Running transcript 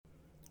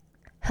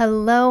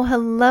Hello,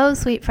 hello,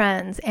 sweet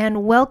friends,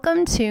 and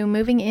welcome to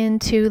Moving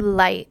Into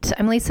Light.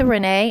 I'm Lisa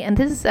Renee, and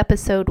this is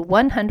episode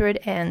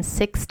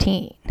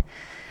 116.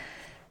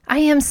 I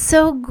am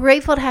so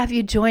grateful to have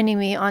you joining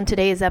me on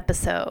today's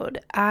episode.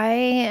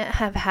 I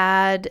have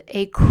had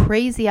a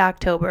crazy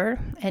October,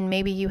 and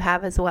maybe you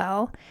have as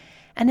well,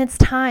 and it's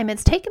time.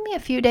 It's taken me a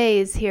few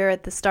days here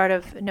at the start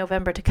of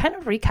November to kind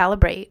of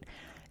recalibrate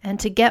and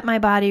to get my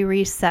body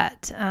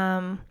reset.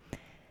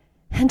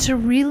 And to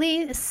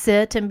really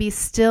sit and be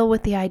still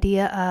with the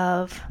idea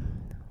of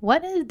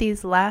what is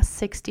these last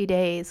 60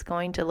 days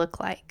going to look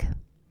like?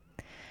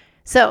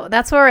 So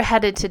that's where we're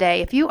headed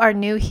today. If you are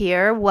new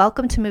here,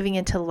 welcome to Moving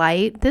Into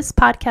Light. This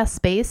podcast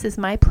space is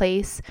my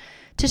place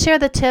to share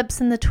the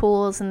tips and the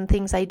tools and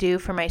things I do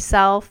for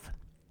myself,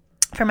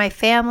 for my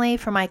family,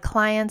 for my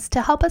clients,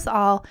 to help us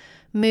all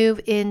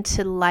move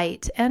into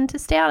light and to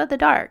stay out of the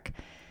dark.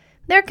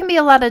 There can be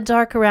a lot of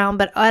dark around,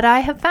 but what I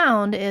have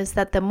found is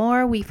that the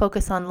more we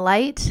focus on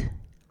light,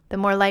 the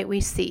more light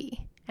we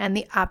see. And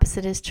the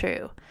opposite is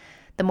true.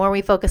 The more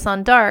we focus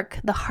on dark,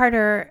 the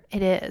harder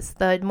it is.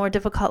 The more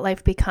difficult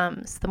life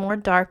becomes, the more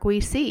dark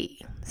we see.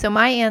 So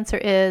my answer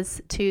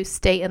is to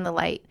stay in the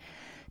light,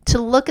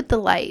 to look at the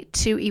light,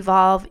 to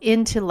evolve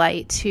into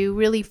light, to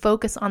really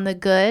focus on the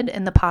good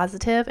and the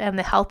positive and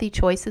the healthy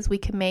choices we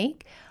can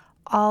make,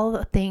 all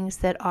the things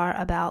that are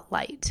about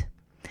light.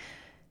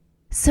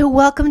 So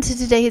welcome to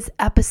today's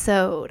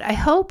episode. I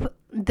hope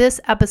this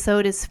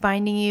episode is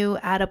finding you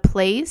at a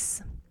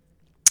place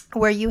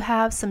where you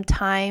have some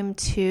time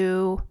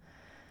to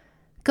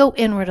go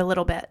inward a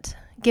little bit.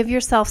 Give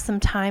yourself some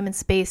time and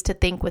space to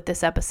think with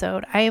this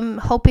episode. I am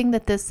hoping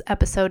that this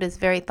episode is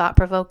very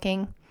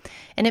thought-provoking,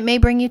 and it may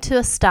bring you to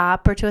a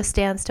stop or to a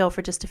standstill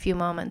for just a few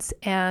moments.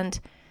 And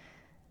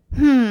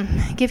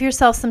give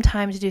yourself some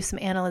time to do some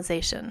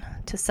analyzation,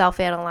 to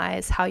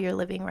self-analyze how you're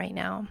living right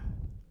now.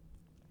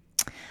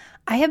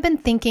 I have been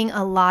thinking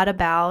a lot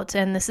about,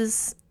 and this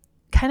is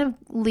kind of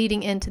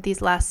leading into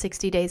these last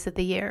 60 days of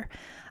the year,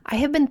 I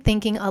have been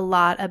thinking a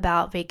lot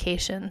about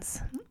vacations.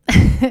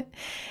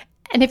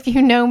 And if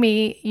you know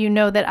me, you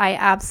know that I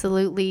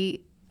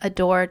absolutely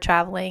adore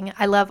traveling.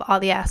 I love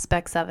all the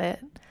aspects of it.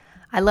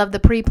 I love the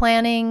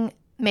pre-planning,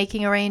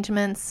 making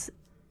arrangements,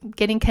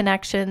 getting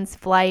connections,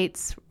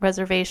 flights,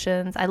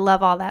 reservations. I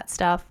love all that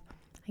stuff.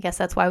 I guess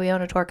that's why we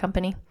own a tour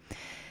company.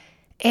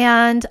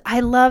 And I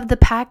love the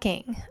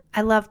packing.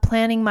 I love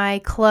planning my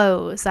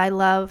clothes. I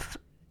love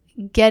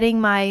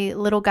getting my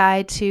little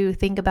guy to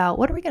think about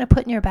what are we going to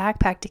put in your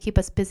backpack to keep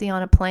us busy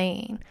on a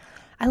plane.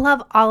 I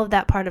love all of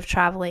that part of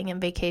traveling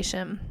and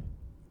vacation.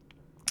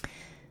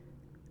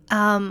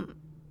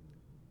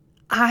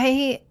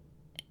 I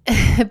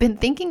have been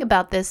thinking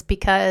about this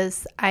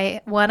because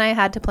I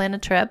had to plan a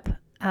trip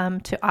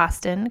to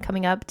Austin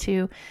coming up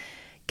to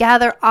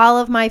gather all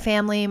of my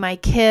family, my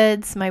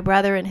kids, my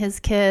brother and his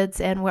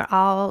kids, and we're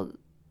all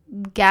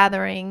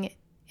gathering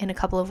in a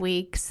couple of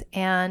weeks.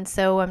 And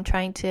so I'm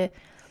trying to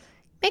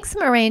make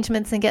some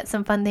arrangements and get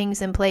some fun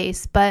things in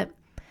place. But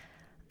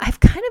I've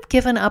kind of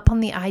given up on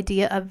the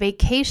idea of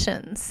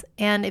vacations.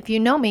 And if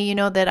you know me, you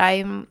know that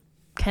I'm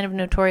kind of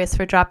notorious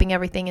for dropping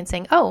everything and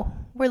saying, oh,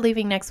 we're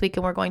leaving next week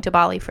and we're going to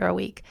Bali for a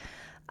week.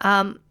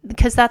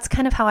 Because that's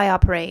kind of how I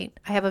operate.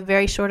 I have a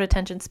very short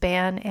attention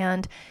span,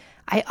 and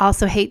I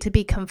also hate to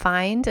be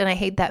confined, and I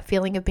hate that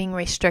feeling of being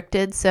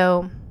restricted.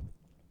 So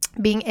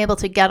being able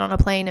to get on a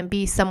plane and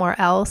be somewhere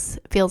else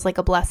feels like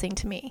a blessing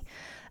to me.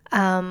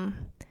 And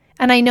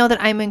I know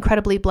that I'm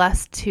incredibly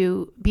blessed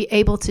to be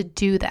able to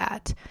do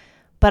that.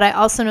 But I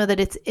also know that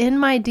it's in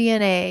my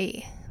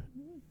DNA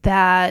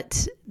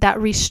that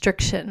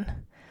restriction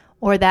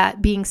or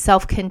that being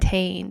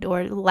self-contained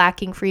or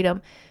lacking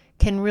freedom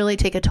can really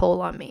take a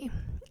toll on me.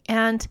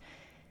 And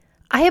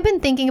I have been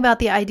thinking about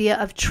the idea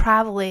of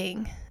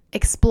traveling,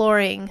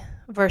 exploring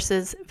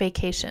versus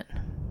vacation.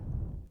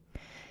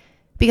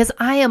 Because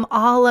I am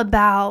all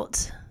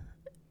about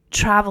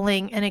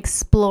traveling and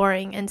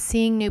exploring and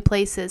seeing new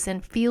places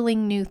and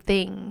feeling new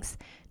things,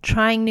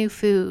 trying new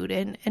food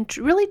and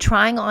really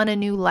trying on a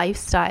new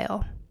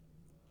lifestyle.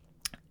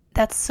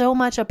 That's so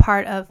much a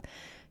part of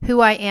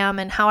who I am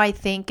and how I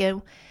think,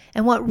 and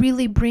what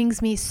really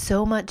brings me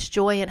so much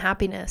joy and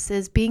happiness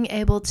is being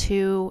able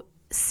to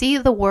see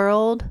the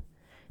world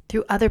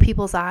through other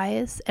people's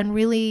eyes and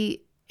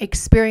really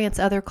experience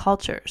other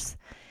cultures.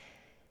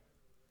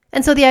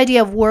 And so the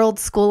idea of world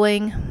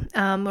schooling,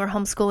 we're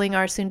homeschooling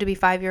our soon-to-be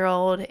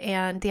 5-year-old,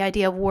 and the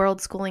idea of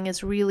world schooling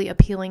is really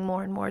appealing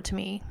more and more to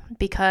me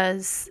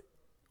because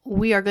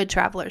we are good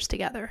travelers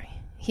together.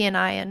 He and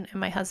I and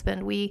my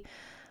husband, we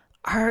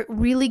are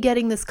really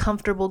getting this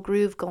comfortable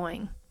groove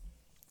going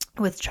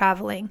with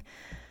traveling.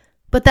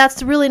 But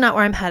that's really not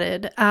where I'm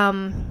headed.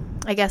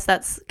 I guess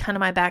that's kind of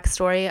my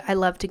backstory. I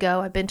love to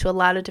go. I've been to a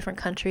lot of different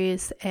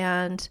countries,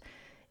 and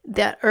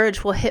that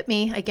urge will hit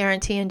me, I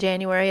guarantee, in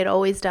January. It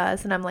always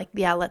does. And I'm like,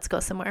 yeah, let's go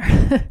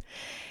somewhere.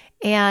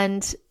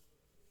 And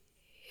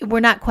we're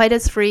not quite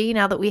as free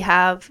now that we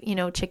have,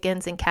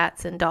 chickens and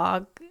cats and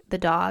the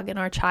dog and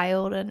our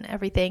child and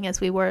everything as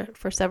we were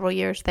for several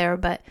years there.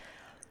 But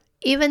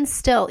even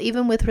still,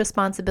 even with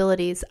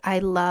responsibilities, I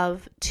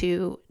love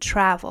to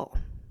travel.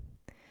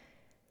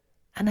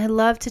 And I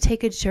love to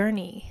take a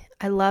journey.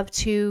 I love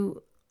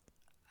to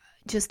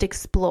just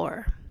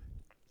explore.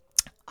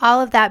 All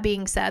of that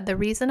being said, the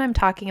reason I'm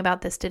talking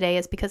about this today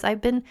is because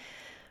I've been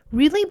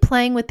really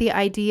playing with the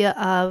idea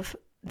of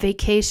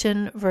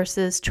vacation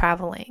versus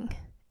traveling.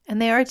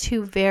 And they are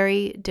two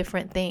very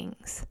different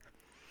things.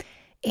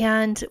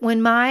 And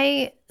when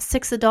my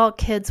 6 adult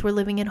kids were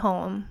living at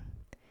home,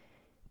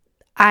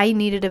 I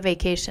needed a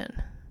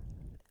vacation.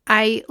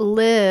 I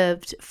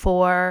lived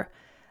for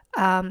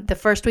the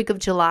first week of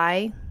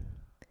July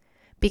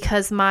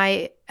because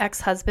my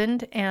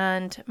ex-husband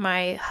and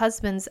my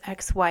husband's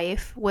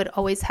ex-wife would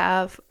always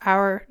have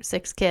our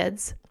 6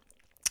 kids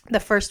the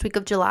first week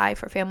of July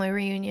for family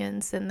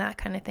reunions and that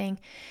kind of thing.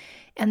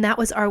 And that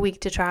was our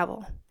week to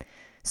travel.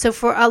 So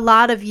for a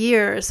lot of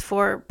years,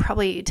 for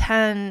probably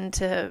 10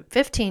 to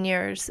 15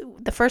 years,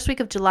 the first week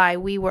of July,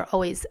 we were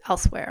always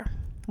elsewhere.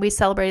 We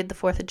celebrated the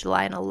 4th of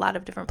July in a lot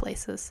of different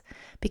places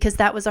because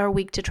that was our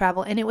week to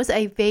travel. And it was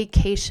a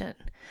vacation,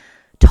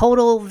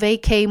 total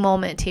vacay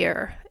moment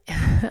here.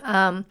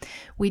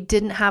 We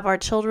didn't have our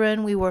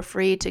children. We were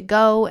free to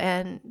go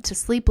and to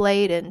sleep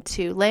late and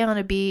to lay on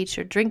a beach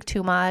or drink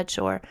too much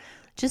or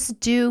just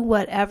do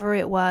whatever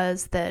it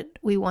was that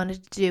we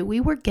wanted to do.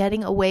 We were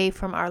getting away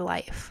from our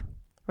life.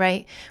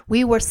 Right?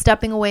 We were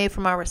stepping away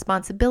from our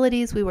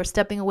responsibilities. We were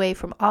stepping away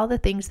from all the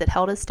things that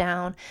held us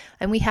down.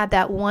 And we had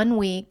that 1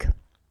 week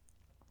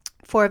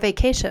for a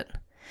vacation.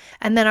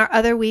 And then our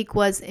other week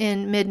was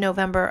in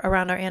mid-November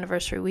around our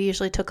anniversary. We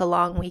usually took a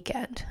long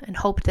weekend and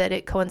hoped that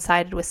it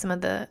coincided with some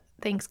of the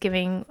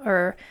Thanksgiving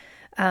or,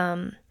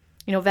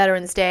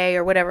 Veterans Day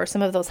or whatever,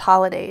 some of those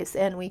holidays.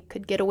 And we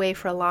could get away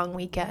for a long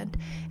weekend.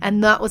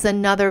 And that was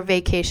another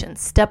vacation.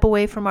 Step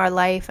away from our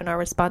life and our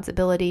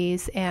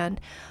responsibilities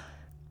and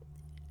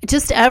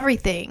just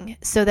everything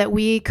so that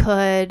we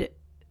could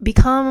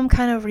become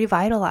kind of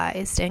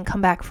revitalized and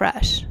come back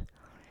fresh.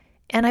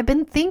 And I've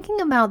been thinking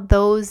about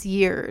those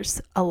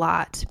years a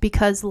lot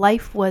because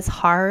life was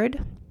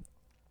hard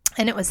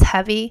and it was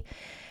heavy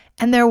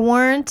and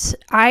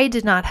I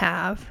did not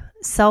have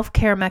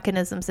self-care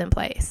mechanisms in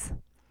place.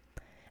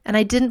 And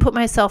I didn't put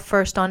myself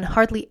first on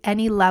hardly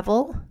any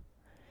level.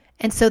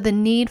 And so the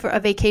need for a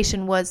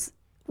vacation was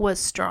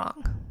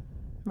strong,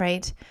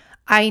 right?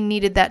 I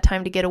needed that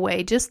time to get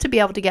away just to be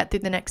able to get through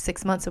the next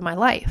 6 months of my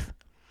life.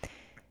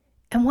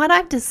 And what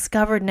I've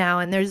discovered now,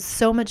 and there's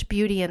so much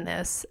beauty in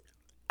this,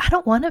 I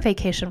don't want a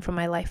vacation from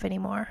my life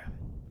anymore.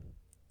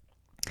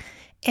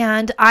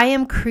 And I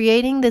am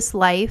creating this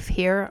life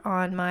here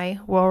on my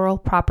rural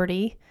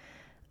property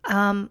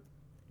that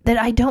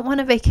I don't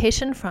want a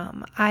vacation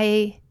from.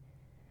 I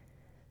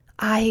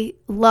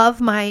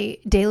love my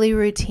daily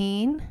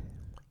routine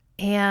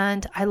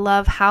and I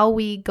love how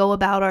we go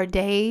about our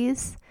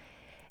days.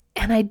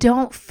 And I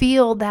don't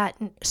feel that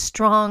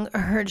strong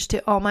urge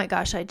to, oh my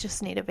gosh, I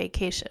just need a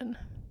vacation.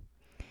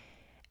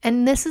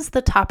 And this is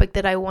the topic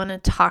that I want to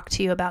talk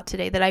to you about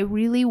today, that I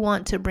really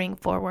want to bring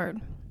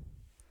forward.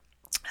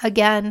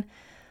 Again,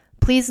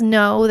 please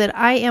know that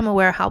I am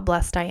aware how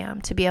blessed I am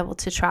to be able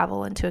to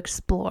travel and to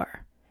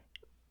explore.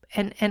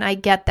 And I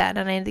get that.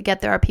 And I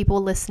get there are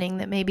people listening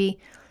that maybe,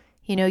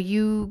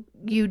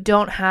 you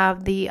don't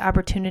have the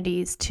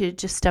opportunities to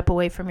just step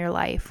away from your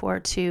life or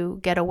to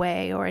get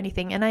away or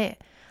anything. And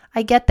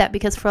I get that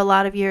because for a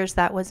lot of years,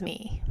 that was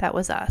me. That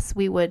was us.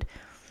 We would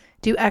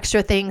do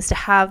extra things to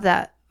have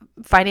the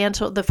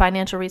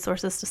financial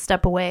resources to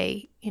step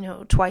away,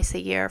 twice a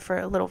year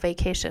for little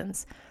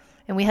vacations.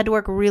 And we had to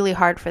work really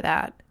hard for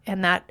that.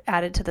 And that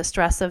added to the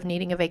stress of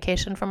needing a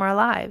vacation from our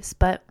lives.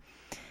 But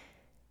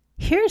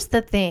here's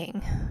the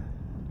thing.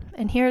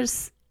 And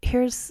here's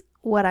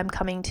what I'm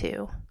coming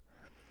to.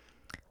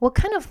 What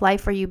kind of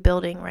life are you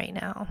building right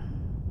now?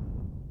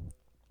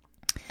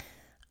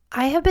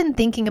 I have been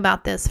thinking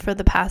about this for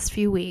the past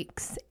few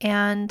weeks,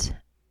 and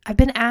I've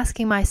been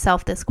asking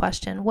myself this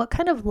question: what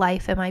kind of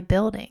life am I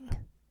building?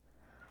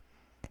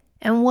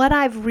 And what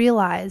I've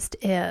realized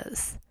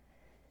is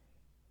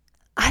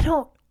I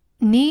don't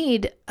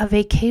need a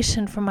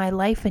vacation from my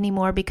life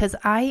anymore because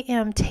I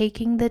am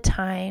taking the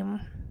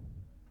time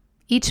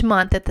each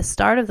month, at the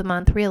start of the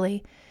month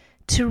really,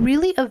 to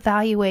really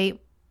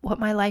evaluate what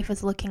my life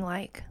is looking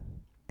like.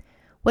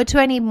 What do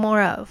I need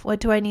more of? What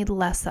do I need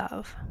less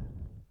of?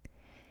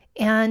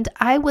 And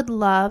I would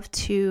love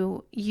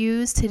to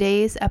use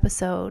today's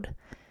episode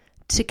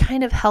to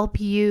kind of help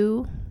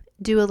you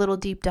do a little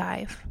deep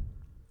dive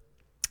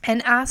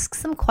and ask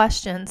some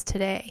questions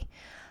today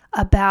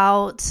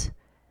about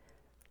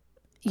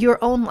your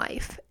own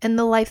life and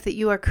the life that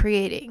you are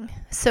creating.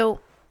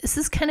 So this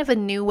is kind of a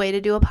new way to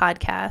do a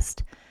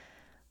podcast.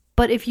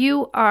 But if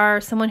you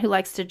are someone who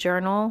likes to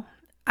journal,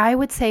 I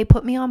would say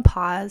put me on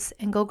pause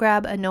and go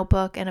grab a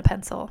notebook and a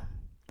pencil.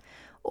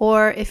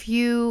 Or if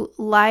you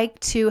like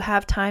to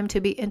have time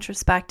to be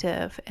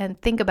introspective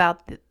and think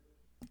about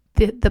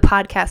the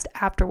podcast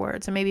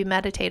afterwards or maybe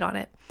meditate on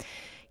it,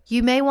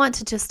 you may want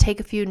to just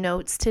take a few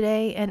notes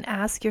today and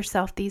ask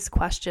yourself these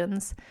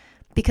questions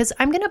because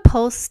I'm going to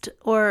post,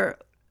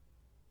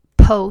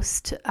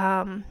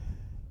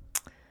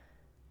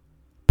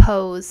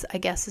 pose, I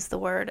guess is the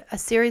word, a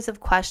series of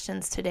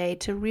questions today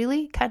to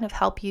really kind of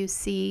help you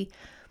see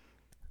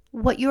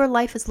what your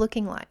life is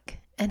looking like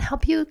and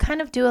help you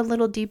kind of do a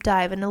little deep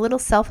dive and a little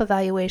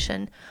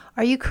self-evaluation.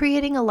 Are you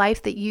creating a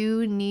life that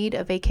you need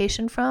a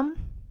vacation from?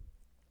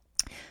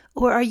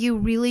 Or are you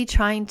really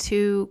trying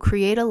to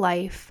create a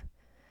life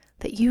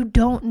that you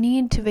don't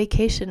need to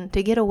vacation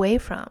to get away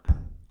from?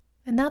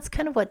 And that's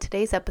kind of what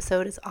today's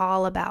episode is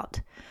all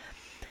about.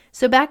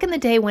 So back in the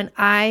day when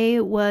I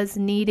was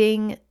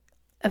needing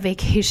a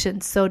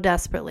vacation so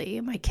desperately,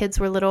 my kids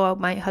were little,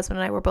 my husband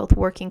and I were both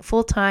working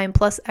full-time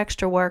plus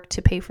extra work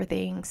to pay for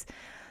things.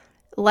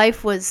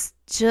 Life was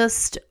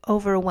just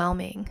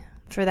overwhelming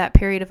for that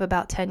period of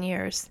about 10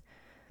 years.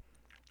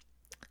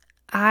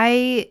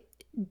 I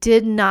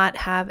did not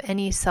have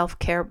any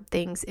self-care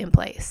things in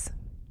place.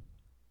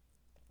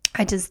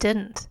 I just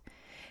didn't.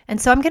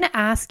 And so I'm going to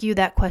ask you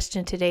that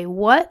question today.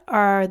 What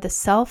are the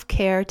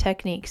self-care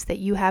techniques that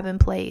you have in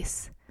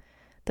place?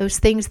 Those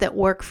things that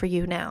work for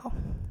you now?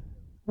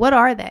 What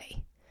are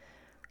they?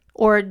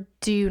 Or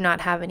do you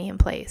not have any in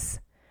place?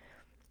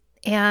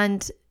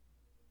 And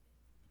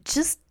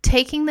just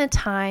taking the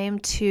time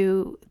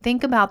to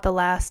think about the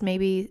last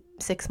maybe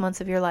 6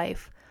 months of your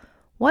life.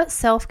 What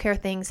self-care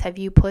things have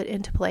you put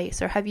into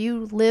place or have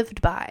you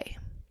lived by?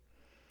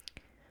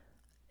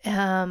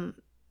 And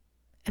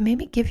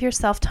maybe give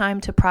yourself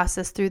time to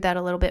process through that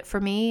a little bit. For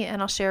me,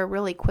 and I'll share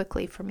really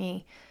quickly for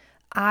me,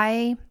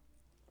 I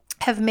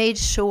have made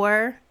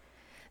sure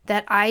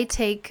that I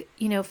take,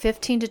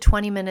 15 to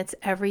 20 minutes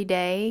every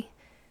day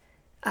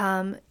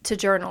to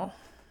journal.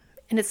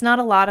 And it's not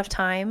a lot of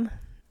time,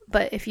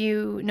 but if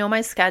you know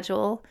my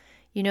schedule,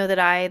 you know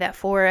that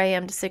 4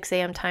 a.m. to 6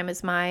 a.m. time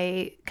is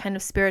my kind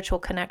of spiritual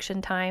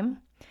connection time.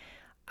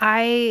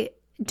 I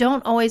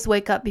don't always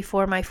wake up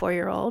before my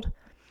 4-year-old,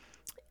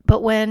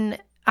 but when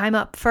I'm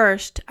up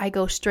first, I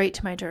go straight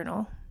to my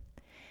journal.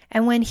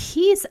 And when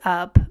he's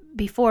up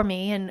before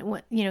me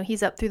and,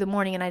 he's up through the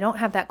morning and I don't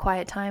have that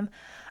quiet time,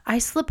 I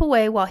slip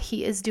away while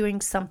he is doing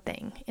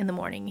something in the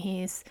morning.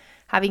 He's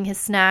having his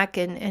snack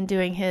and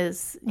doing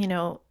his,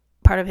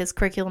 part of his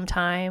curriculum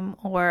time,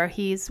 or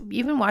he's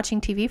even watching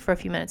TV for a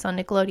few minutes on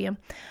Nickelodeon.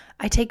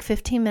 I take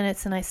 15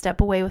 minutes and I step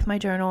away with my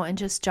journal and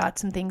just jot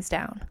some things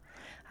down.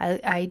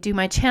 I do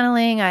my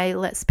channeling. I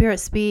let spirit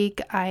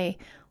speak.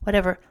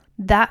 Whatever.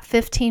 That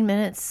 15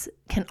 minutes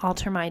can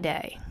alter my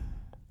day.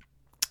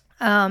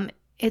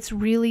 It's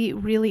really,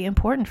 really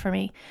important for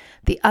me.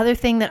 The other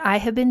thing that I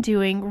have been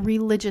doing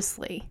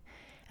religiously,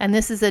 and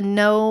this is a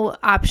no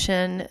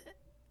option,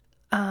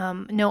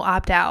 no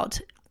opt-out,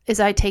 is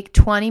I take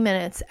 20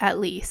 minutes at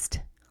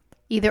least,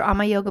 either on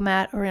my yoga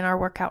mat or in our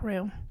workout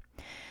room.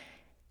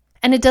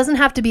 And it doesn't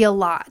have to be a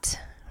lot,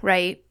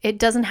 right? It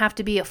doesn't have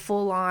to be a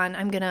full-on,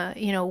 I'm going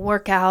to,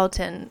 work out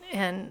and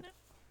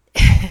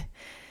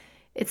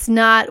it's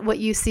not what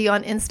you see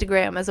on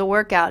Instagram as a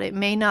workout. It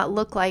may not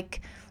look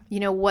like,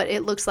 what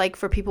it looks like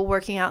for people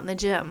working out in the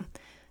gym.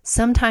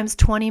 Sometimes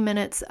 20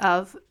 minutes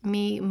of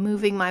me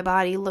moving my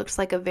body looks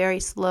like a very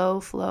slow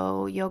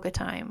flow yoga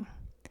time.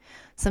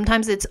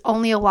 Sometimes it's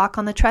only a walk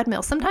on the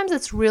treadmill. Sometimes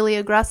it's really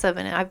aggressive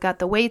and I've got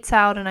the weights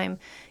out and I'm,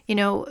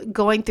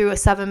 going through a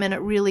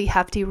 7-minute really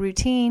hefty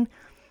routine.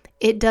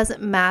 It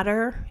doesn't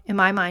matter in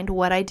my mind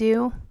what I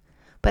do,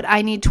 but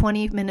I need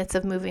 20 minutes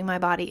of moving my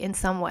body in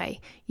some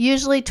way.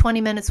 Usually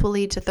 20 minutes will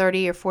lead to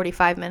 30 or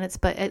 45 minutes,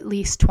 but at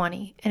least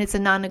 20. And it's a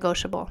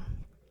non-negotiable.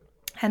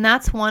 And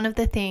that's one of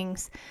the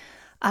things,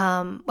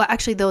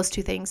 those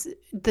two things,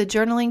 the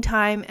journaling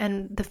time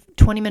and the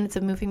 20 minutes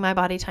of moving my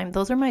body time,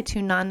 those are my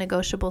two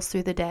non-negotiables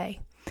through the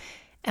day.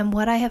 And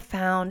what I have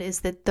found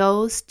is that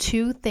those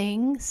two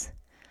things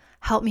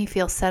help me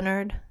feel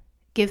centered,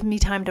 give me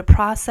time to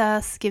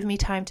process, give me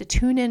time to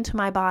tune into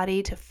my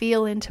body, to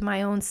feel into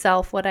my own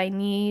self what I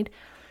need.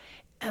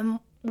 And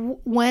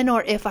when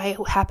or if I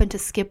happen to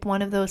skip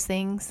one of those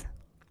things,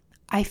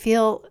 I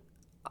feel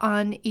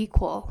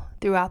unequal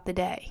throughout the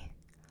day.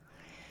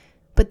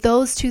 But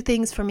those two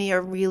things for me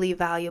are really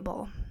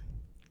valuable.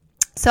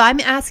 So I'm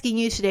asking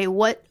you today,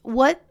 what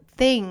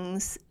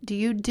things do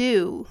you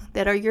do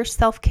that are your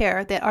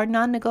self-care, that are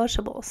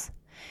non-negotiables?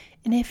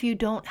 And if you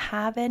don't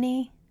have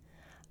any,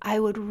 I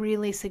would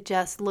really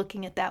suggest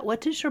looking at that.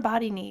 What does your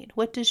body need?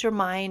 What does your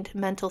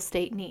mental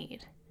state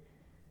need?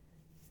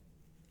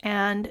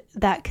 And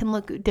that can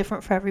look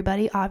different for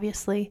everybody,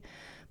 obviously,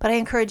 but I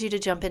encourage you to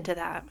jump into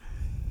that.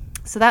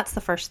 So that's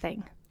the first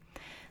thing.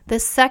 The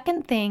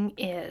second thing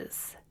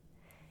is,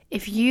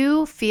 if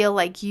you feel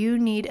like you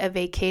need a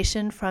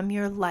vacation from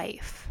your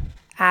life,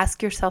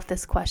 ask yourself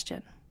this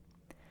question.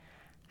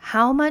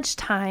 How much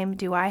time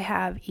do I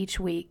have each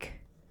week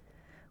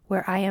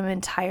where I am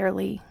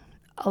entirely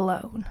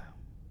alone?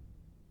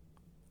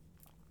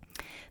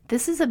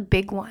 This is a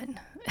big one,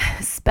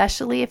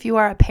 especially if you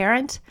are a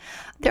parent.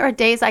 There are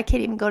days I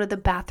can't even go to the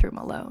bathroom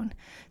alone.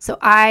 So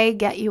I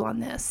get you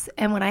on this.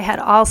 And when I had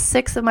all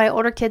 6 of my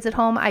older kids at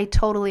home, I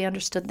totally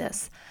understood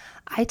this.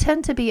 I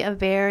tend to be a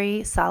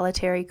very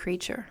solitary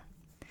creature.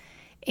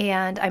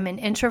 And I'm an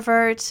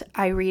introvert.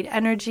 I read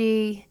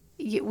energy.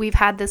 We've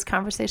had this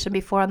conversation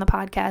before on the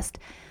podcast.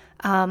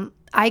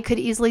 I could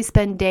easily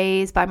spend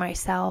days by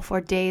myself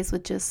or days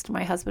with just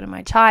my husband and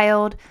my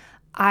child.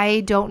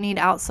 I don't need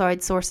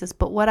outside sources.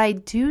 But what I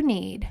do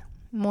need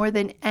more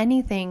than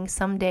anything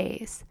some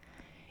days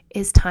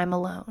is time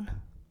alone.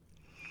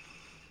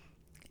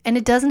 And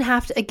it doesn't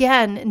have to,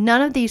 again,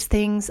 none of these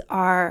things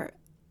are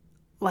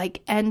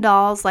like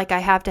end-alls, like I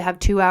have to have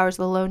 2 hours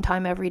of alone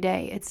time every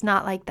day. It's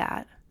not like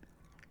that.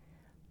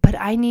 But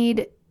I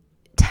need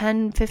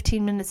 10,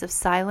 15 minutes of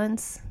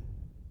silence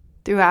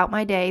throughout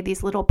my day,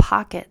 these little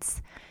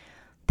pockets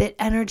that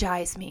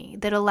energize me,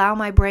 that allow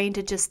my brain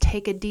to just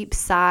take a deep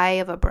sigh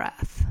of a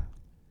breath,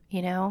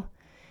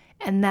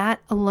 And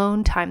that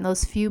alone time,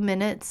 those few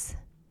minutes,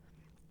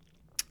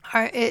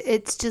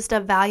 it's just a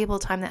valuable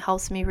time that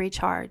helps me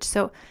recharge.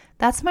 So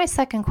that's my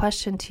second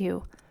question to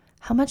you.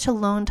 How much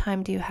alone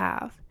time do you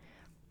have?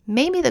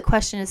 Maybe the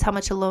question is, how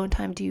much alone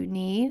time do you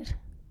need?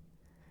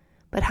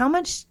 But how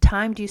much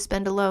time do you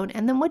spend alone?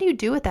 And then what do you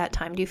do at that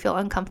time? Do you feel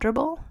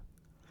uncomfortable?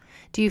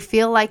 Do you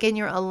feel like in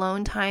your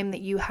alone time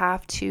that you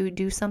have to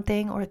do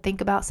something or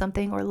think about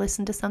something or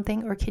listen to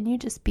something? Or can you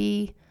just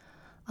be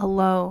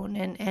alone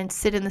and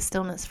sit in the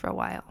stillness for a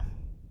while?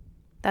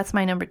 That's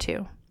my number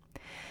 2.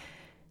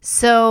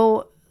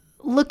 So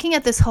looking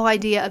at this whole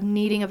idea of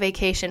needing a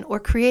vacation or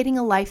creating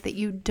a life that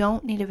you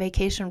don't need a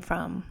vacation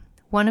from,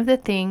 one of the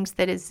things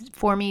that is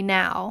for me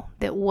now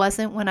that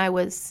wasn't when I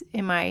was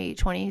in my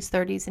 20s,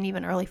 30s, and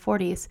even early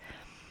 40s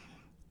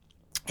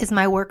is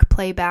my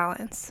work-play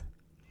balance.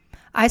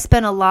 I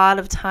spent a lot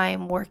of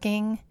time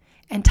working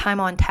and time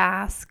on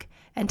task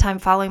and time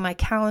following my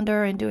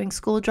calendar and doing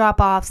school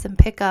drop-offs and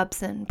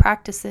pickups and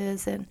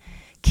practices and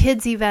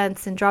kids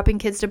events and dropping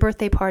kids to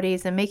birthday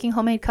parties and making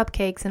homemade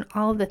cupcakes and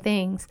all of the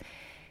things.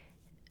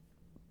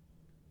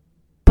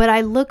 But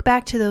I look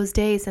back to those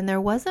days and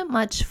there wasn't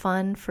much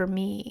fun for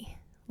me,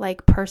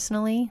 like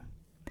personally.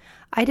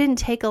 I didn't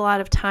take a lot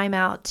of time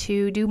out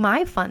to do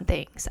my fun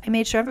things. I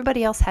made sure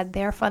everybody else had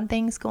their fun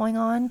things going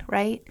on,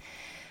 right?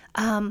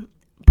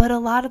 But a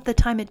lot of the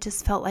time it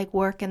just felt like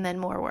work and then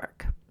more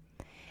work.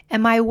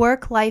 And my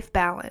work-life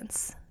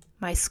balance,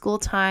 my school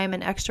time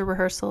and extra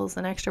rehearsals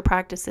and extra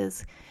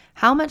practices,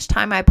 how much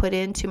time I put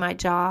into my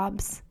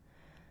jobs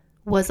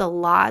was a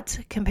lot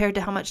compared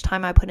to how much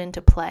time I put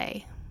into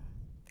play.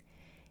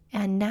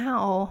 And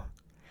now,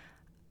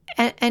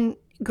 and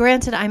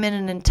granted, I'm in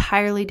an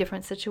entirely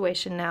different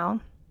situation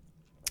now.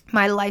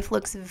 My life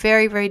looks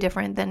very, very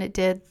different than it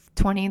did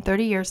 20 and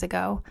 30 years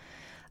ago.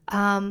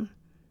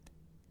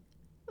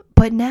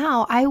 But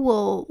now I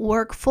will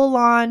work full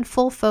on,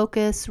 full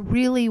focus,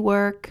 really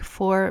work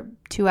for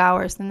 2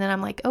 hours. And then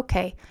I'm like,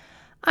 okay,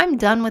 I'm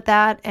done with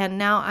that. And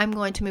now I'm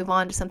going to move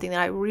on to something that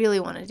I really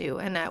want to do.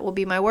 And that will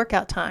be my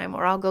workout time,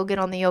 or I'll go get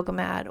on the yoga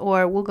mat,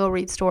 or we'll go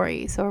read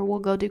stories, or we'll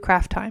go do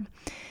craft time.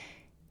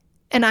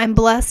 And I'm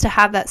blessed to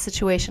have that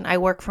situation. I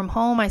work from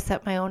home. I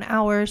set my own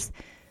hours.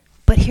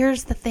 But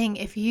here's the thing.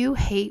 If you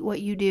hate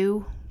what you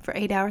do for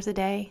 8 hours a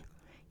day,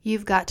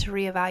 you've got to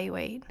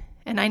reevaluate.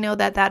 And I know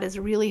that that is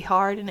really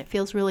hard and it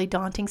feels really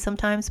daunting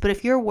sometimes. But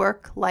if your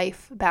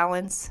work-life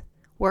balance,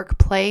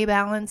 work-play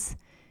balance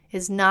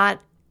is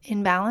not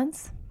in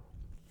balance,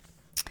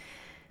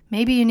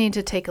 maybe you need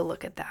to take a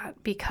look at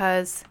that,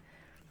 because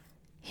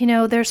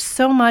there's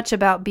so much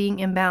about being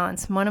in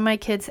balance. One of my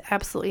kids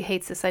absolutely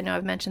hates this. I know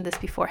I've mentioned this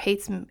before.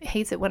 Hates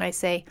it when I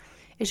say,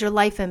 is your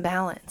life in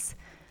balance?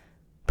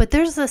 But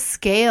there's a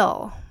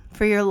scale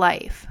for your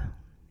life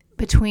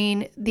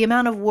between the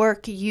amount of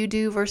work you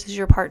do versus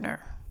your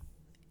partner,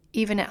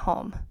 even at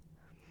home.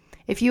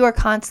 If you are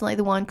constantly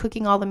the one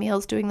cooking all the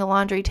meals, doing the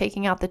laundry,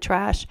 taking out the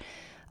trash,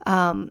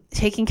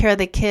 taking care of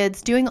the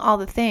kids, doing all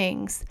the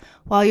things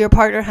while your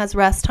partner has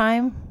rest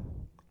time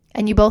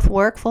and you both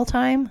work full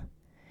time,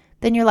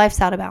 then your life's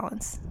out of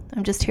balance.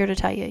 I'm just here to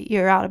tell you,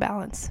 you're out of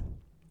balance.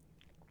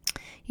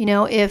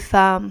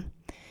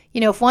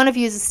 If one of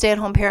you is a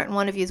stay-at-home parent and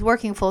one of you is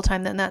working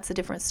full-time, then that's a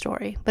different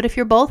story. But if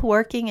you're both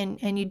working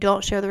and you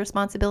don't share the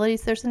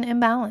responsibilities, there's an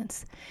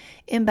imbalance.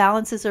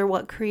 Imbalances are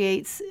what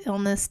creates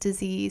illness,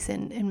 disease,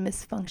 and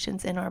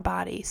misfunctions in our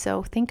body.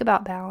 So think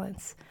about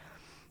balance.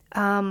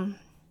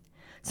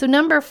 So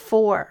number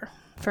 4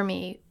 for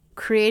me,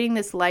 creating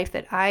this life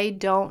that I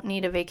don't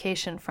need a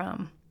vacation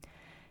from.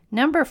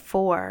 Number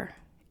 4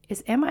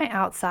 is, am I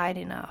outside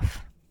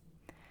enough?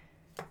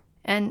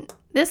 And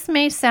this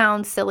may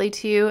sound silly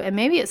to you, and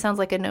maybe it sounds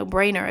like a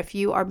no-brainer if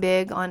you are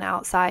big on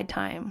outside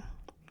time.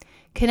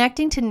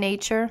 Connecting to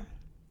nature,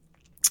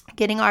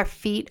 getting our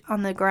feet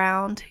on the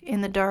ground,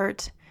 in the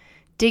dirt,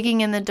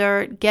 digging in the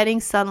dirt, getting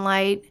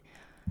sunlight,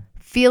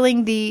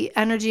 feeling the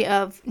energy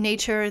of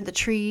nature, the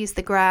trees,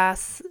 the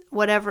grass,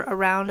 whatever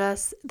around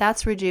us,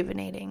 that's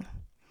rejuvenating.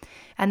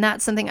 And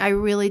that's something I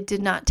really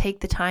did not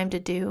take the time to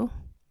do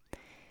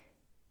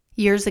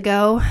years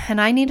ago,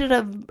 and I needed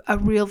a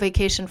real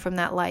vacation from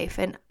that life.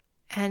 And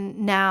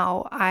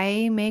now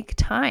I make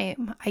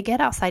time. I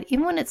get outside,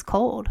 even when it's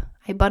cold.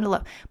 I bundle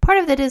up. Part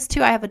of it is,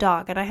 too, I have a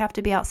dog, and I have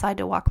to be outside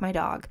to walk my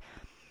dog.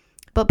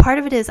 But part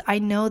of it is I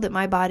know that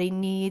my body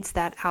needs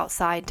that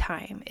outside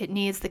time. It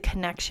needs the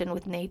connection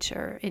with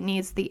nature. It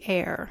needs the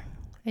air.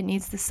 It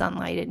needs the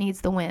sunlight. It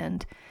needs the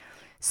wind.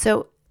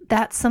 So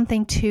that's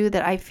something too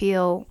that I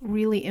feel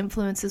really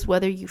influences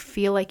whether you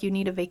feel like you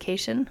need a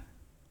vacation.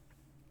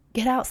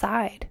 Get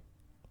outside.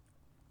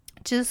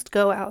 Just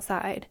go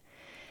outside.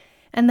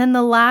 And then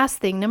the last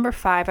thing, number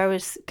 5, I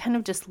was kind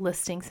of just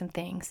listing some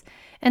things.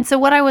 And so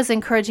what I was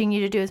encouraging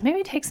you to do is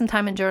maybe take some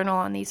time and journal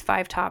on these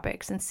 5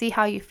 topics and see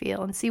how you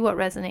feel and see what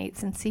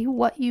resonates and see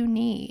what you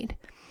need.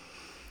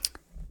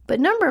 But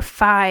number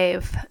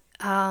 5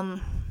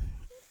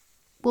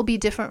 will be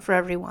different for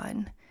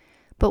everyone.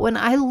 But when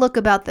I look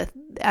at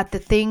the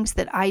things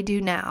that I do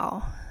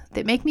now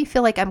that make me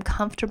feel like I'm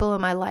comfortable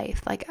in my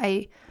life, like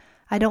I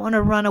don't want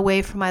to run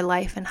away from my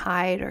life and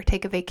hide or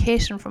take a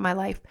vacation from my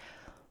life,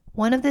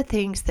 one of the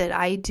things that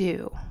I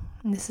do,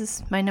 and this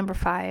is my number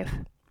 5,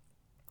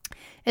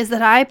 is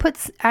that I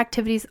put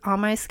activities on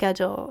my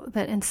schedule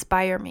that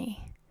inspire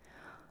me.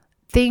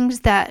 Things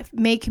that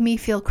make me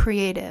feel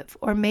creative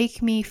or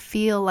make me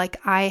feel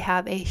like I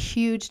have a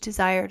huge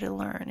desire to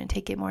learn and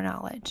take in more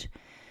knowledge.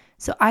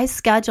 So I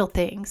schedule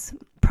things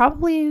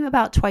probably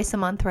about twice a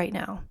month right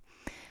now.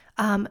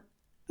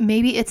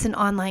 Maybe it's an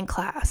online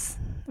class.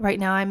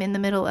 Right now I'm in the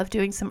middle of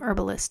doing some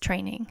herbalist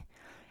training.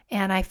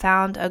 And I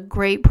found a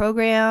great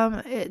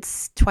program.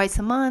 It's twice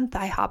a month.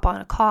 I hop on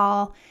a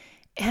call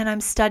and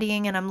I'm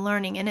studying and I'm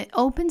learning. And it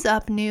opens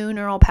up new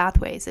neural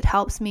pathways. It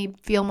helps me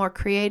feel more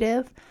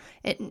creative.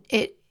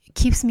 It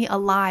keeps me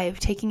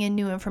alive, taking in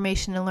new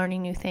information and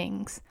learning new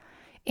things.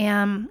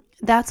 And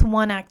that's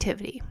one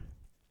activity.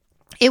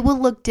 It will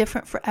look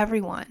different for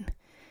everyone.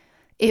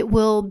 It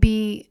will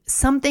be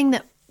something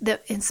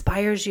that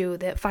inspires you,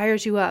 that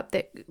fires you up,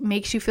 that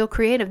makes you feel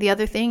creative. The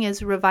other thing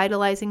is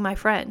revitalizing my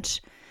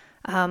French.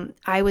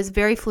 I was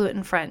very fluent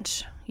in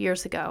French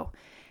years ago,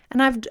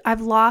 and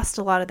I've lost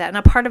a lot of that. And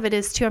a part of it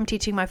is too, I'm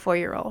teaching my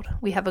 4-year-old.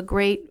 We have a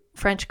great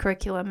French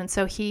curriculum, and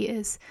so he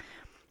is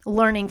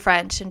learning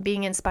French and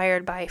being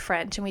inspired by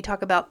French. And we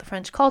talk about the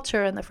French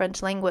culture and the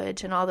French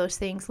language and all those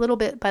things little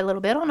bit by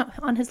little bit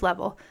on his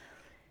level.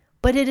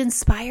 But it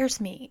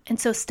inspires me. And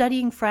so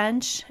studying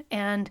French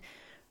and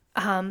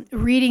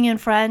reading in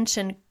French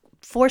and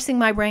forcing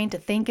my brain to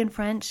think in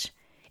French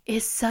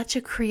is such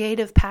a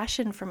creative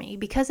passion for me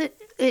because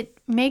it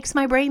makes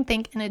my brain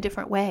think in a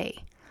different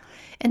way.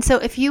 And so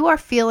if you are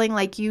feeling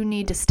like you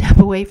need to step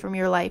away from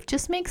your life,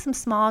 just make some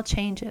small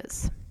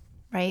changes,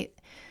 right?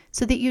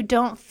 So that you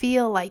don't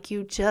feel like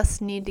you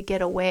just need to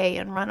get away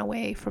and run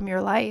away from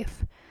your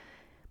life.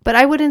 But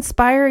I would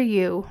inspire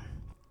you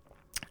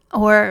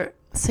or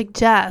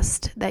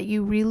suggest that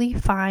you really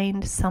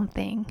find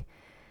something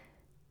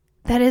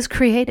that is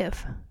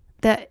creative,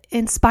 that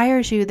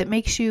inspires you, that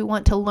makes you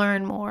want to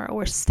learn more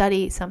or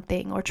study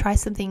something or try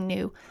something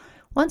new.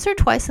 Once or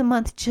twice a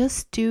month,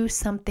 just do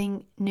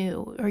something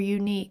new or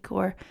unique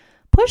or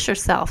push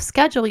yourself,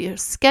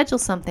 schedule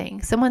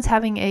something. Someone's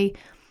having a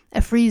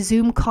free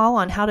Zoom call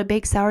on how to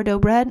bake sourdough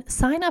bread.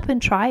 Sign up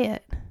and try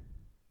it,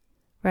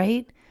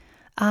 right?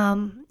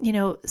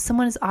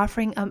 Someone is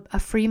offering a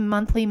free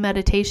monthly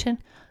meditation.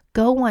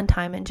 Go one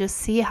time and just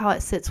see how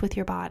it sits with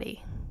your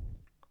body.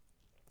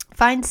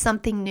 Find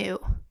something new,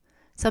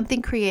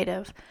 something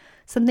creative,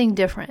 something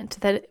different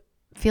that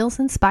feels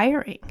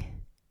inspiring.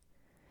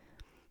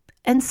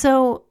 And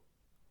so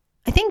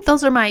I think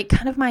those are my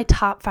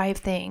top 5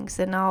 things,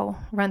 and I'll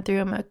run through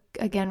them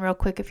again real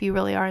quick if you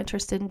really are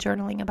interested in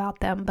journaling about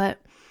them. But,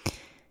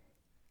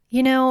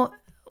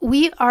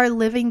 we are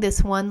living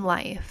this one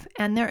life,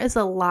 and there is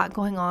a lot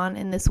going on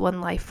in this one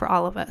life for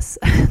all of us.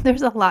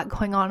 There's a lot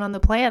going on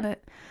the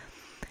planet.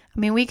 I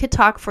mean, we could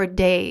talk for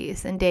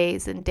days and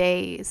days and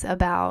days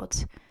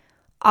about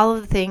all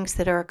of the things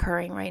that are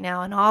occurring right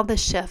now and all the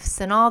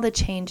shifts and all the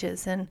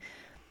changes and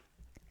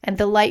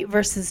the light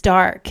versus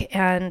dark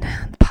and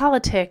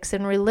politics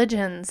and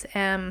religions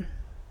and,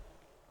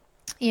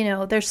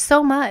 there's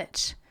so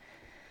much.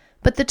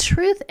 But the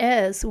truth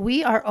is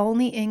we are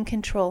only in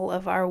control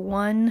of our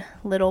one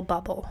little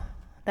bubble.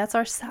 That's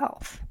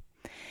ourself.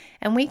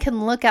 And we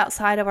can look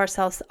outside of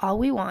ourselves all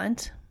we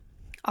want,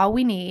 all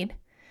we need.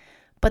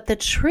 But the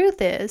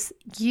truth is,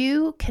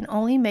 you can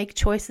only make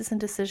choices and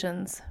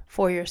decisions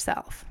for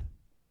yourself.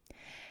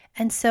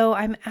 And so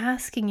I'm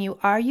asking you,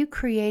 are you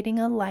creating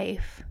a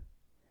life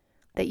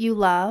that you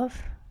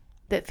love,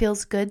 that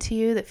feels good to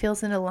you, that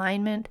feels in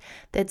alignment,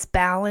 that's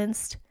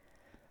balanced?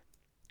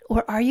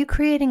 Or are you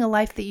creating a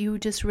life that you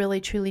just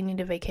really, truly need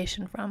a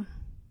vacation from?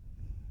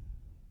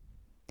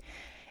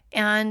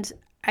 And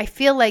I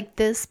feel like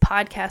this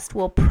podcast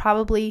will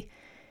probably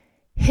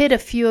hit a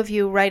few of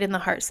you right in the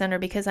heart center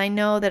because I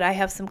know that I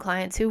have some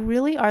clients who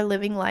really are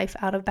living life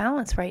out of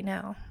balance right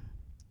now,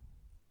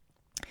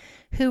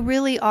 who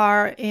really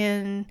are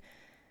in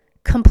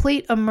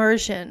complete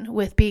immersion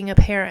with being a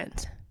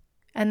parent,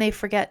 and they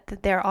forget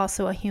that they're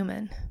also a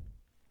human,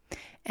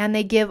 and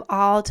they give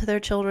all to their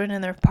children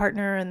and their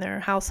partner and their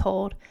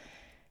household,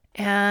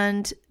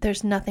 and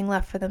there's nothing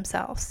left for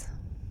themselves.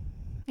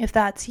 If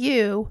that's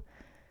you,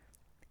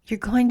 you're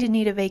going to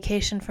need a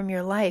vacation from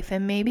your life.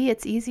 And maybe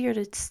it's easier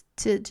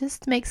to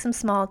just make some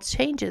small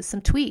changes,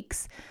 some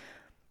tweaks,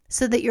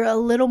 so that you're a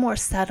little more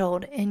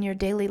settled in your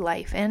daily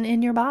life and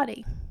in your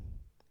body.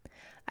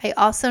 I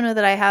also know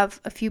that I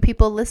have a few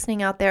people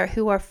listening out there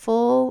who are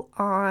full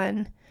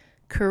on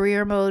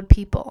career mode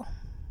people.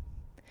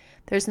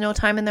 There's no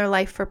time in their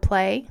life for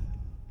play.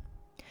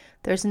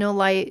 There's no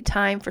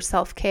time for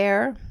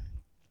self-care.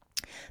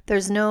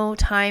 There's no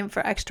time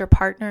for extra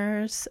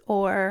partners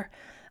or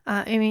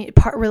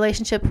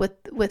relationship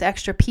with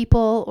extra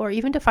people, or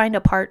even to find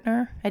a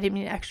partner. I didn't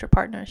mean extra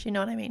partners. You know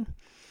what I mean?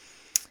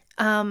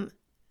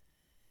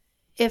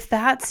 If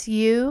that's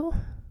you,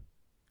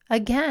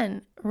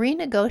 again,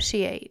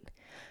 renegotiate.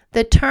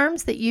 The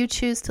terms that you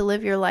choose to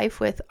live your life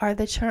with are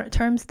the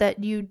terms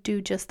that you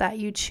do just that,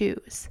 you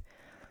choose.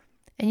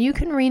 And you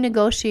can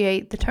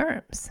renegotiate the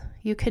terms.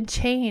 You can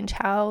change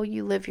how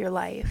you live your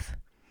life.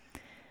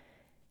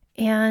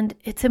 And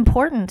it's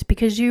important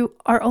because you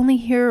are only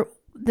here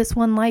this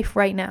one life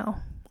right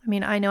now. I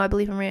mean, I know I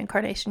believe in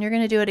reincarnation. You're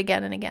going to do it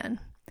again and again.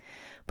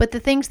 But the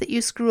things that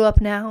you screw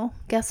up now,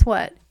 guess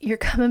what? You're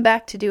coming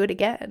back to do it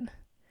again.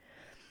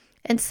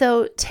 And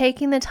so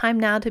taking the time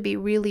now to be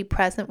really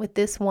present with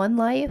this one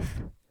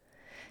life,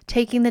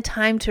 taking the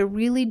time to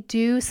really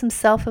do some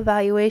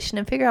self-evaluation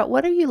and figure out,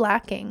 what are you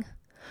lacking?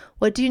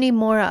 What do you need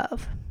more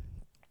of?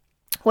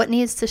 What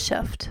needs to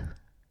shift?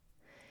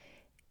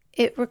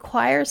 It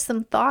requires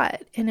some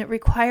thought, and it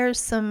requires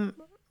some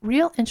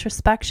real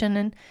introspection.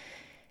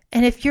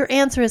 And if your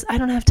answer is, I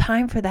don't have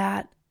time for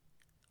that,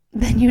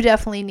 then you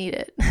definitely need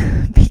it.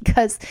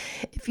 Because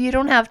if you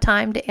don't have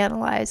time to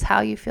analyze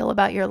how you feel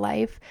about your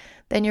life,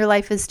 then your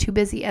life is too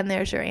busy, and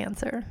there's your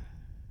answer.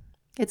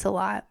 It's a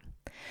lot.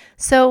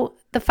 So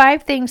the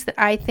 5 things that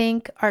I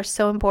think are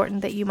so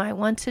important that you might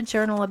want to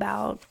journal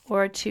about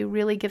or to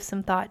really give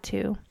some thought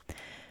to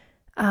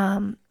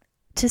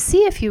see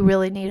if you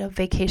really need a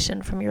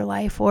vacation from your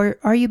life, or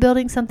are you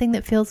building something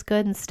that feels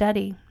good and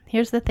steady?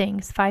 Here's the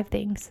things, 5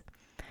 things.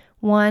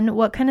 1,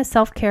 what kind of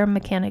self-care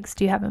mechanics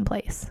do you have in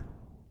place?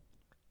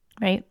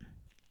 Right?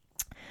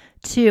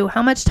 2,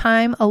 how much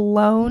time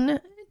alone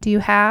do you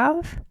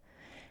have?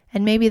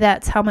 And maybe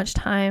that's how much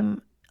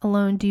time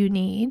alone do you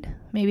need.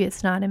 Maybe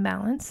it's not in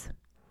balance.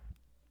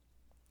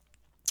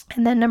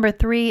 And then number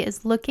 3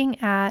 is looking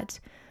at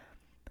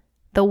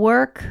the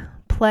work,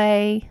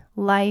 play,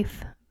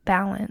 life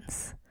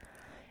balance.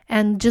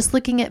 And just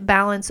looking at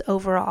balance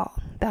overall.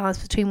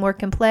 Balance between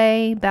work and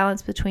play,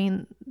 balance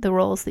between the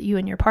roles that you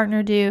and your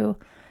partner do,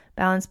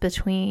 balance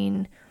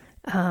between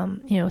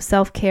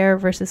self-care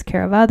versus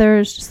care of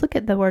others. Just look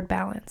at the word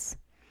balance.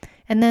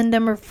 And then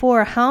number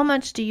 4, how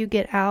much do you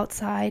get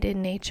outside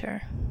in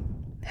nature?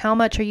 How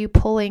much are you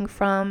pulling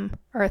from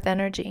earth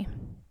energy?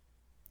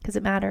 Because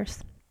it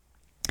matters.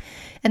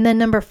 And then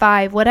number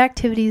 5, what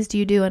activities do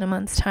you do in a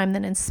month's time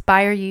that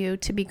inspire you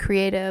to be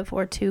creative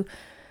or to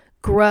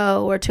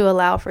grow or to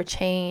allow for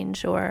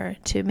change or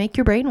to make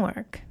your brain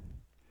work?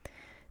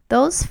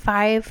 Those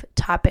 5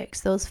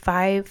 topics, those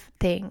 5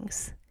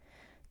 things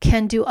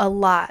can do a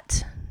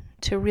lot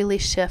to really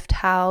shift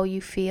how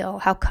you feel,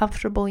 how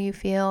comfortable you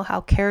feel,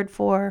 how cared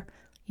for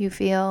you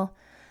feel,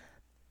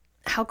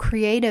 how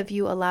creative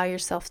you allow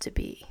yourself to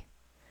be.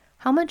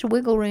 How much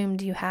wiggle room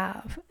do you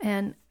have?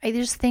 And I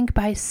just think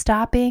by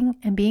stopping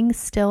and being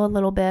still a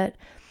little bit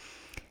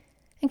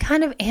and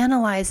kind of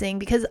analyzing,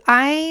 because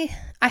I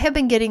have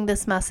been getting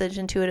this message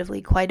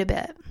intuitively quite a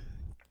bit.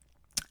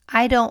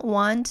 I don't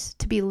want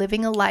to be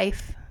living a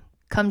life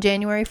come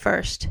January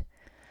 1st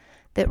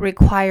that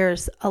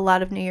requires a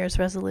lot of New Year's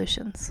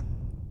resolutions.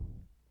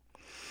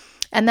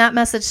 And that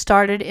message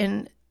started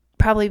in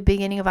probably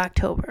beginning of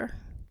October.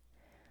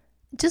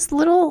 Just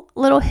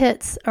little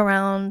hits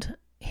around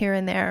here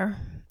and there.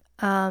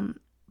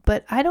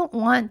 But I don't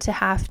want to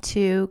have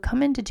to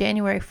come into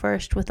January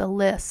 1st with a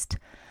list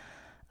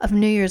of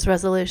New Year's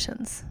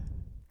resolutions,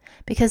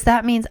 because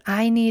that means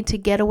I need to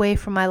get away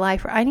from my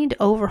life, or I need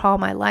to overhaul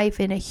my life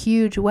in a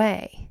huge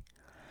way.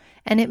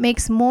 And it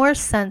makes more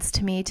sense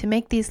to me to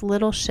make these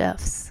little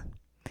shifts,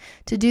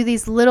 to do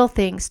these little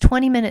things,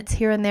 20 minutes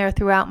here and there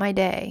throughout my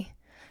day,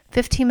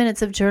 15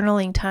 minutes of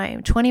journaling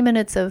time, 20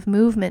 minutes of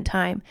movement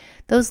time.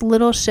 Those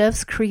little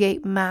shifts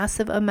create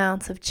massive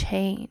amounts of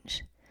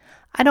change.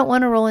 I don't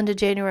want to roll into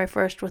January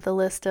 1st with a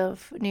list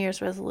of New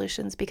Year's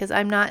resolutions, because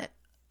I'm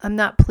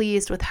not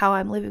pleased with how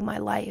I'm living my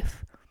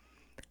life.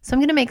 So I'm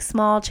going to make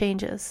small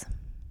changes.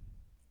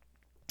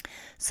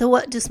 So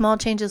what do small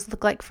changes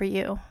look like for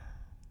you?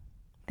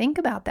 Think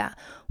about that.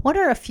 What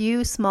are a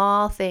few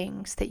small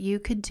things that you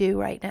could do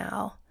right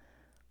now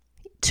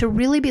to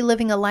really be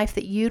living a life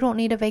that you don't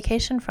need a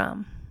vacation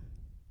from?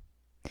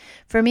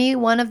 For me,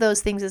 one of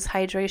those things is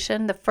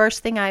hydration. The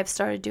first thing I've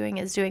started doing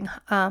is doing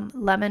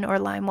lemon or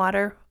lime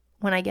water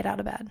when I get out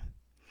of bed.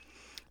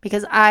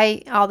 Because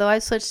although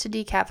I've switched to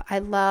decaf, I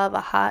love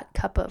a hot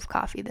cup of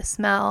coffee. The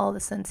smell, the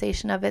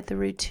sensation of it, the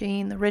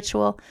routine, the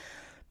ritual.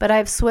 But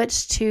I've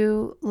switched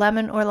to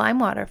lemon or lime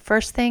water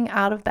first thing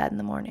out of bed in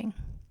the morning.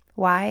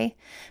 Why?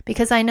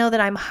 Because I know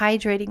that I'm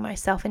hydrating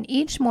myself. And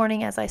each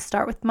morning as I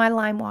start with my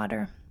lime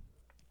water,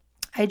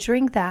 I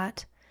drink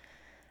that,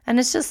 and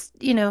it's just,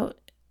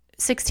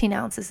 16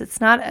 ounces. It's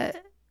not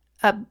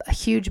a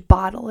huge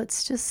bottle.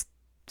 It's just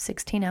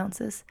 16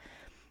 ounces.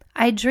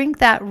 I drink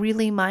that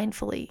really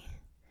mindfully.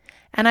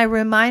 And I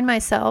remind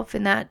myself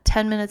in that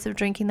 10 minutes of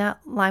drinking that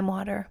lime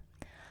water,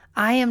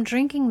 I am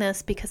drinking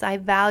this because I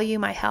value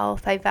my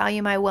health. I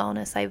value my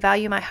wellness. I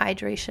value my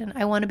hydration.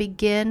 I want to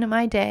begin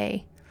my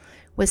day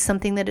with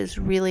something that is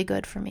really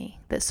good for me,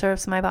 that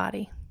serves my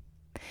body.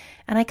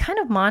 And I kind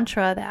of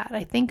mantra that.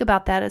 I think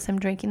about that as I'm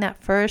drinking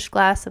that first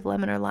glass of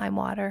lemon or lime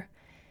water.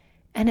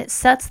 And it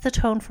sets the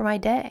tone for my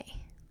day.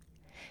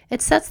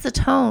 It sets the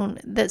tone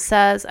that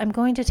says, I'm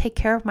going to take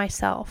care of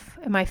myself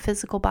and my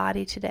physical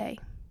body today.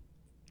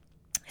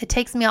 It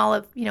takes me all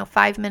of,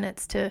 5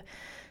 minutes to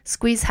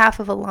squeeze half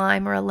of a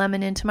lime or a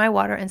lemon into my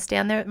water and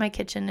stand there at my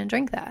kitchen and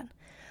drink that.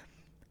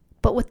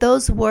 But with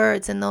those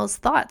words and those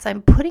thoughts,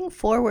 I'm putting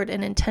forward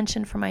an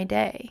intention for my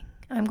day.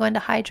 I'm going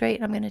to hydrate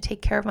and I'm going to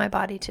take care of my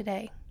body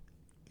today.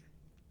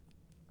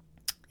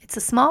 It's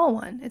a small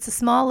one. It's a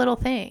small little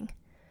thing.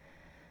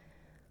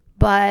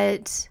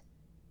 But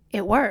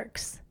it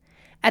works.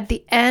 At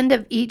the end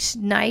of each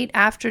night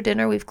after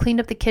dinner, we've cleaned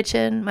up the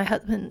kitchen. My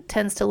husband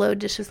tends to load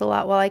dishes a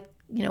lot while I,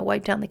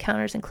 wipe down the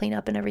counters and clean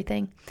up and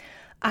everything.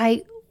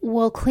 I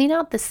will clean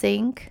out the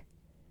sink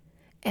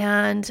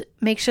and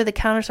make sure the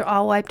counters are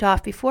all wiped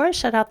off before I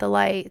shut out the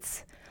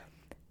lights.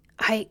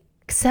 I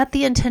set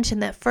the intention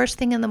that first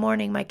thing in the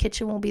morning, my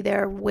kitchen will be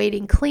there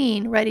waiting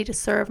clean, ready to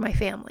serve my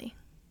family.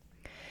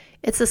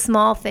 It's a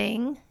small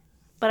thing,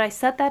 but I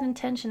set that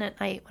intention at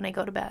night when I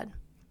go to bed.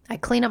 I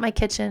clean up my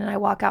kitchen and I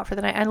walk out for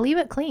the night. I leave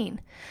it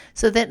clean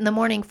so that in the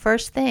morning,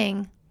 first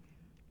thing,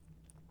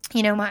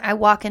 I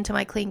walk into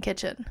my clean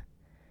kitchen.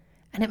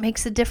 And it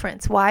makes a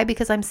difference. Why?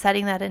 Because I'm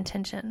setting that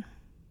intention.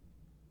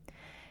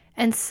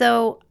 And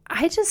so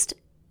I just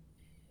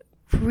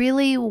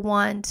really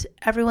want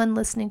everyone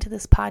listening to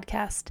this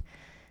podcast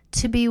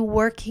to be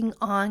working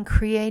on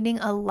creating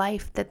a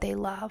life that they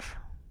love.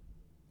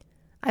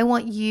 I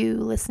want you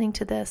listening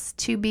to this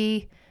to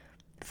be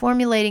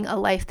formulating a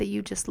life that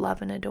you just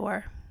love and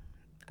adore.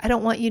 I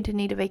don't want you to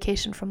need a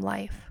vacation from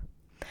life.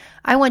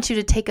 I want you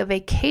to take a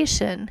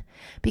vacation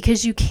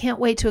because you can't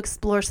wait to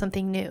explore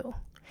something new.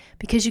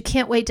 Because you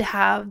can't wait to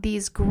have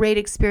these great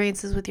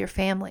experiences with your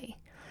family.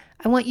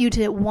 I want you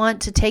to want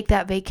to take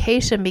that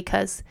vacation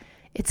because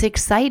it's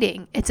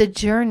exciting. It's a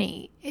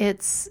journey.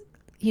 It's,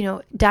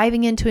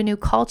 diving into a new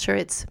culture.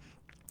 It's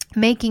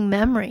making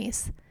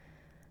memories.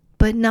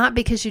 But not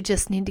because you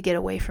just need to get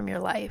away from your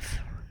life.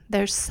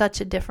 There's such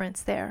a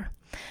difference there.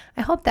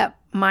 I hope that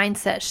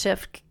mindset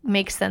shift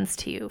makes sense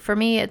to you. For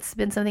me, it's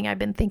been something I've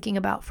been thinking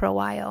about for a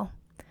while,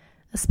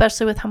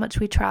 especially with how much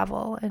we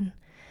travel. And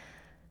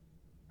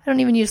I don't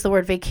even use the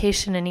word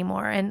vacation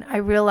anymore. And I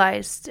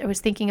realized, I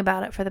was thinking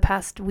about it for the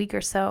past week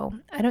or so.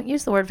 I don't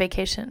use the word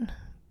vacation.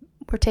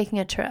 We're taking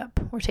a trip.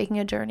 We're taking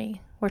a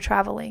journey. We're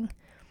traveling.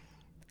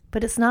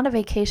 But it's not a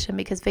vacation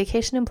because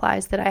vacation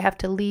implies that I have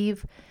to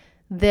leave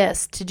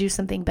this to do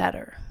something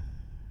better.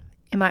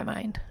 In my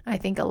mind, I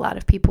think a lot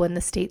of people in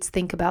the States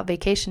think about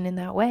vacation in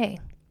that way.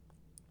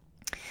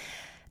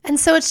 And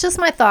so it's just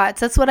my thoughts.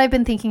 That's what I've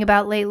been thinking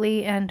about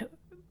lately and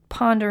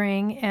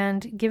pondering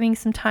and giving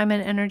some time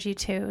and energy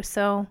to.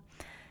 So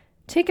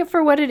take it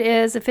for what it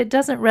is. If it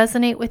doesn't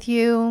resonate with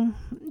you,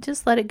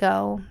 just let it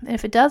go. And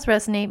if it does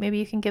resonate, maybe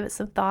you can give it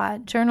some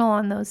thought. Journal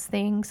on those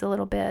things a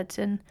little bit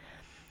and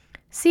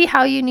see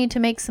how you need to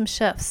make some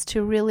shifts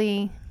to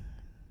really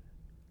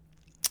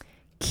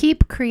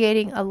keep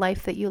creating a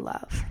life that you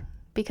love,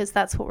 because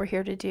that's what we're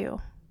here to do.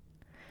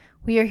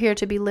 We are here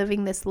to be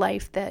living this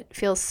life that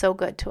feels so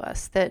good to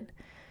us, that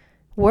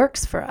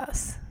works for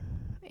us.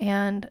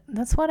 And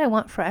that's what I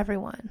want for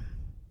everyone.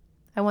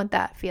 I want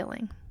that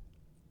feeling.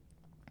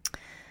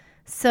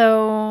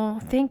 So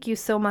thank you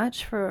so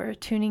much for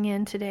tuning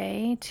in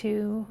today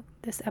to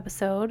this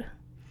episode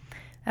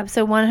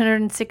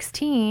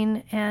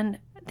 116. And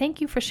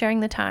thank you for sharing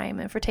the time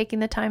and for taking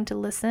the time to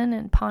listen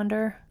and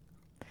ponder.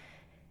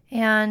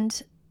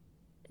 And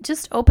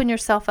just open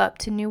yourself up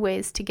to new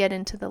ways to get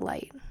into the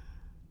light.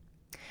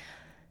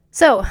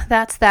 So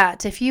that's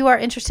that. If you are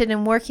interested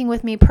in working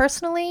with me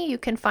personally, you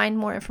can find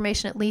more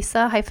information at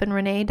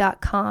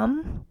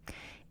lisa-renee.com.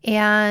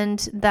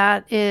 And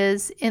that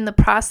is in the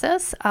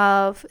process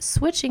of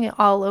switching it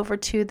all over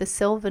to the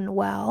Sylvan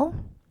Well.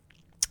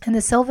 And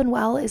the Sylvan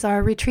Well is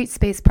our retreat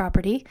space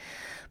property.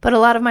 But a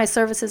lot of my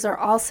services are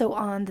also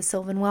on the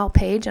Sylvan Well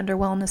page under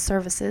Wellness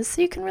Services.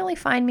 So you can really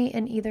find me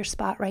in either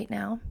spot right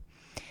now.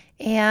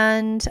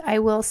 And I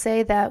will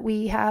say that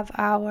we have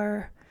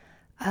our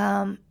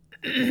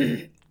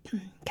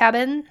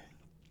cabin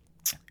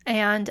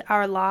and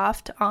our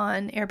loft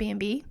on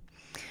Airbnb,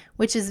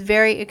 which is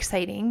very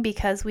exciting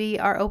because we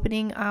are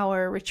opening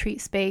our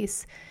retreat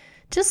space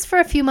just for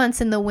a few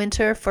months in the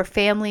winter for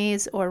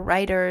families or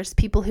writers,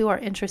 people who are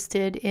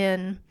interested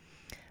in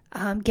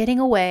getting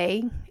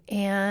away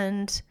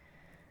and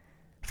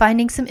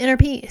finding some inner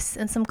peace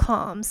and some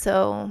calm.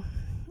 So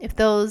if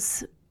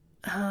those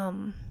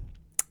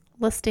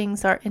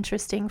listings are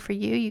interesting for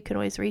you, you can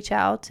always reach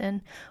out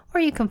or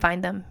you can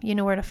find them. You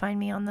know where to find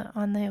me on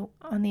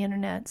the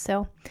internet.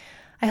 So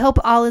I hope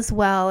all is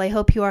well. I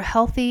hope you are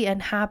healthy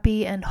and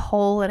happy and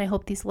whole, and I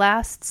hope these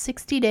last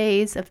 60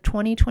 days of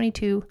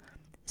 2022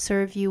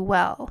 serve you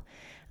well.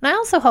 And I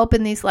also hope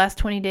in these last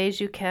 20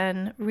 days you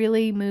can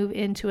really move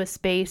into a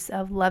space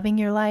of loving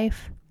your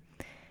life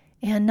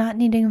and not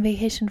needing a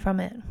vacation from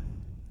it.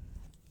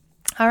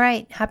 All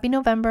right, happy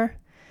November,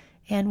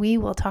 and we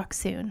will talk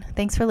soon.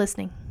 Thanks for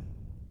listening.